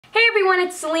Hey everyone,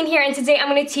 it's Selin here, and today I'm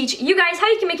going to teach you guys how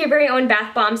you can make your very own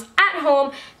bath bombs at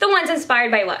home, the ones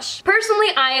inspired by LUSH. Personally,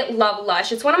 I love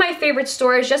LUSH. It's one of my favorite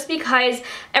stores just because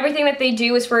everything that they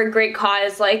do is for a great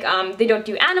cause. Like, they don't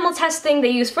do animal testing, they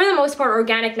use, for the most part,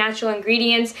 organic, natural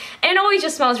ingredients, and it always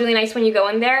just smells really nice when you go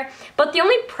in there. But the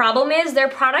only problem is their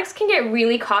products can get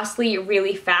really costly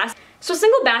really fast. So a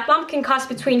single bath bomb can cost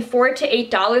between $4 to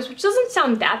 $8, which doesn't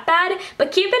sound that bad,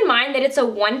 but keep in mind that it's a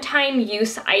one-time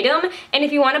use item, and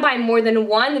if you want to buy more than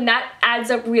one, then that adds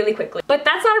up really quickly. But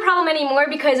that's not a problem anymore,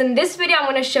 because in this video I'm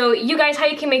going to show you guys how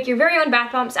you can make your very own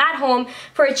bath bombs at home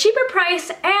for a cheaper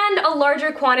price and a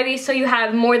larger quantity so you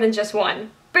have more than just one.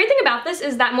 Great thing about this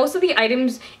is that most of the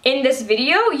items in this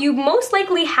video you most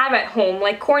likely have at home,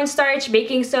 like cornstarch,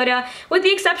 baking soda, with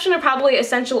the exception of probably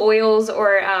essential oils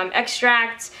or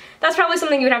extracts. That's probably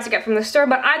something you would have to get from the store,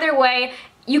 but either way,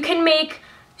 you can make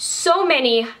so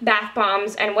many bath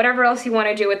bombs and whatever else you want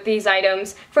to do with these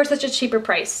items for such a cheaper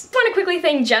price. I want to quickly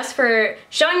thank Jess for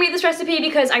showing me this recipe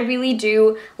because I really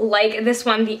do like this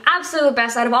one the absolute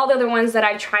best out of all the other ones that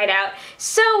I've tried out.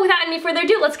 So without any further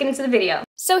ado, let's get into the video.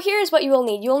 So here's what you will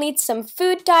need. You will need some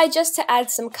food dye just to add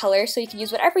some color, so you can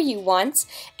use whatever you want.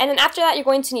 And then after that, you're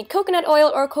going to need coconut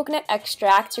oil or coconut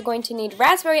extract. You're going to need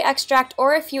raspberry extract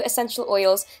or a few essential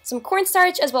oils, some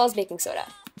cornstarch, as well as baking soda.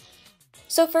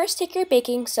 So first, take your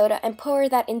baking soda and pour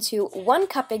that into 1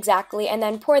 cup exactly, and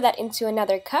then pour that into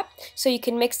another cup so you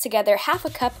can mix together half a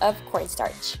cup of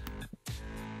cornstarch.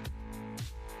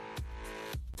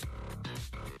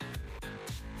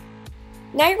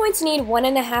 Now you're going to need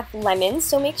 1½ lemons,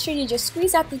 so make sure you just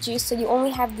squeeze out the juice so you only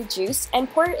have the juice, and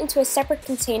pour it into a separate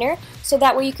container so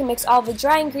that way you can mix all the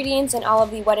dry ingredients and all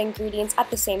of the wet ingredients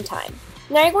at the same time.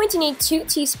 Now you're going to need 2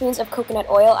 teaspoons of coconut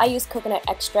oil. I use coconut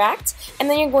extract. And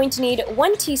then you're going to need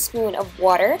 1 teaspoon of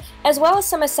water, as well as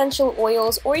some essential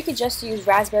oils, or you could just use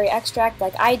raspberry extract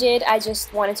like I did. I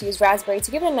just wanted to use raspberry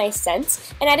to give it a nice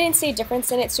scent, and I didn't see a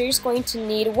difference in it, so you're just going to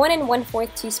need 1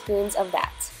 1/4 teaspoons of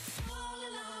that.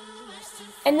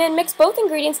 And then mix both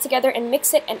ingredients together and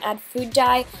mix it and add food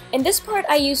dye. In this part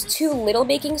I used too little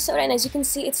baking soda, and as you can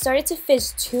see it started to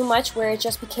fizz too much where it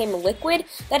just became liquid.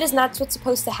 That is not what's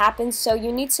supposed to happen, so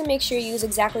you need to make sure you use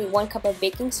exactly 1 cup of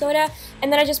baking soda.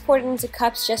 And then I just poured it into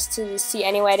cups just to see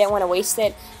anyway, I didn't want to waste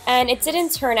it. And it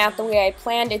didn't turn out the way I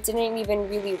planned, it didn't even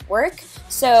really work.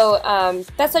 So I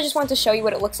just wanted to show you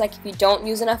what it looks like if you don't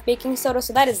use enough baking soda,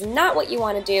 so that is not what you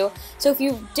want to do. So if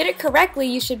you did it correctly,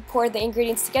 you should pour the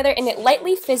ingredients together and it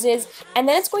lightly fizzes, and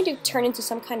then it's going to turn into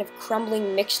some kind of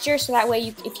crumbling mixture, so that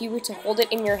way if you were to hold it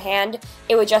in your hand,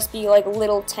 it would just be like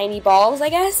little tiny balls, I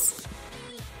guess.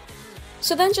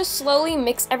 So then just slowly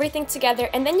mix everything together,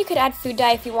 and then you could add food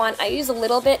dye if you want. I use a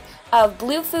little bit of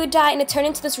blue food dye, and it turned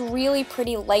into this really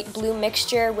pretty light blue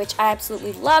mixture, which I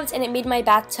absolutely loved, and it made my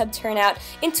bathtub turn out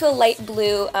into a light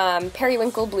blue,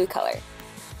 periwinkle blue color.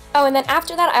 Oh, and then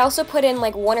after that, I also put in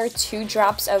like 1 or 2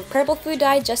 drops of purple food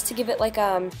dye just to give it like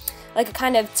a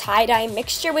kind of tie-dye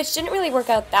mixture, which didn't really work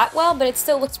out that well, but it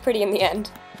still looks pretty in the end.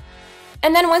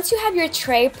 And then once you have your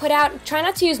tray put out, try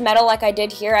not to use metal like I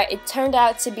did here. It turned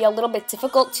out to be a little bit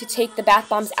difficult to take the bath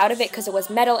bombs out of it because it was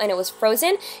metal and it was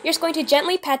frozen. You're just going to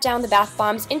gently pat down the bath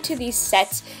bombs into these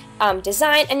set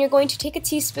design, and you're going to take a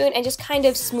teaspoon and just kind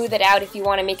of smooth it out if you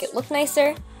want to make it look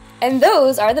nicer. And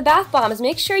those are the bath bombs.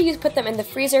 Make sure you put them in the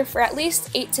freezer for at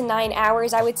least 8 to 9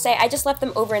 hours, I would say. I just left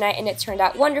them overnight and it turned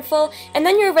out wonderful. And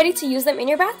then you're ready to use them in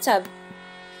your bathtub.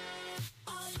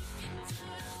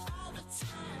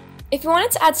 If you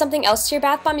wanted to add something else to your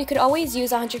bath bomb, you could always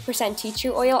use 100% tea tree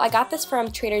oil. I got this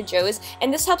from Trader Joe's,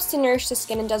 and this helps to nourish the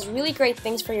skin and does really great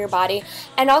things for your body.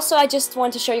 And also, I just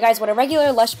want to show you guys what a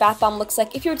regular LUSH bath bomb looks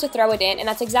like if you were to throw it in, and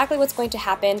that's exactly what's going to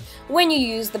happen when you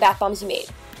use the bath bombs you made.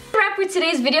 Wrap for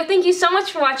today's video. Thank you so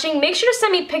much for watching. Make sure to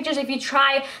send me pictures if you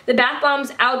try the bath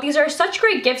bombs out. These are such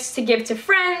great gifts to give to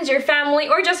friends, your family,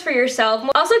 or just for yourself.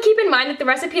 Also keep in mind that the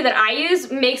recipe that I use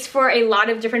makes for a lot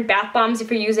of different bath bombs if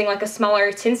you're using like a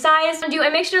smaller tin size. And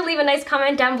make sure to leave a nice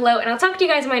comment down below, and I'll talk to you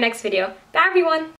guys in my next video. Bye everyone!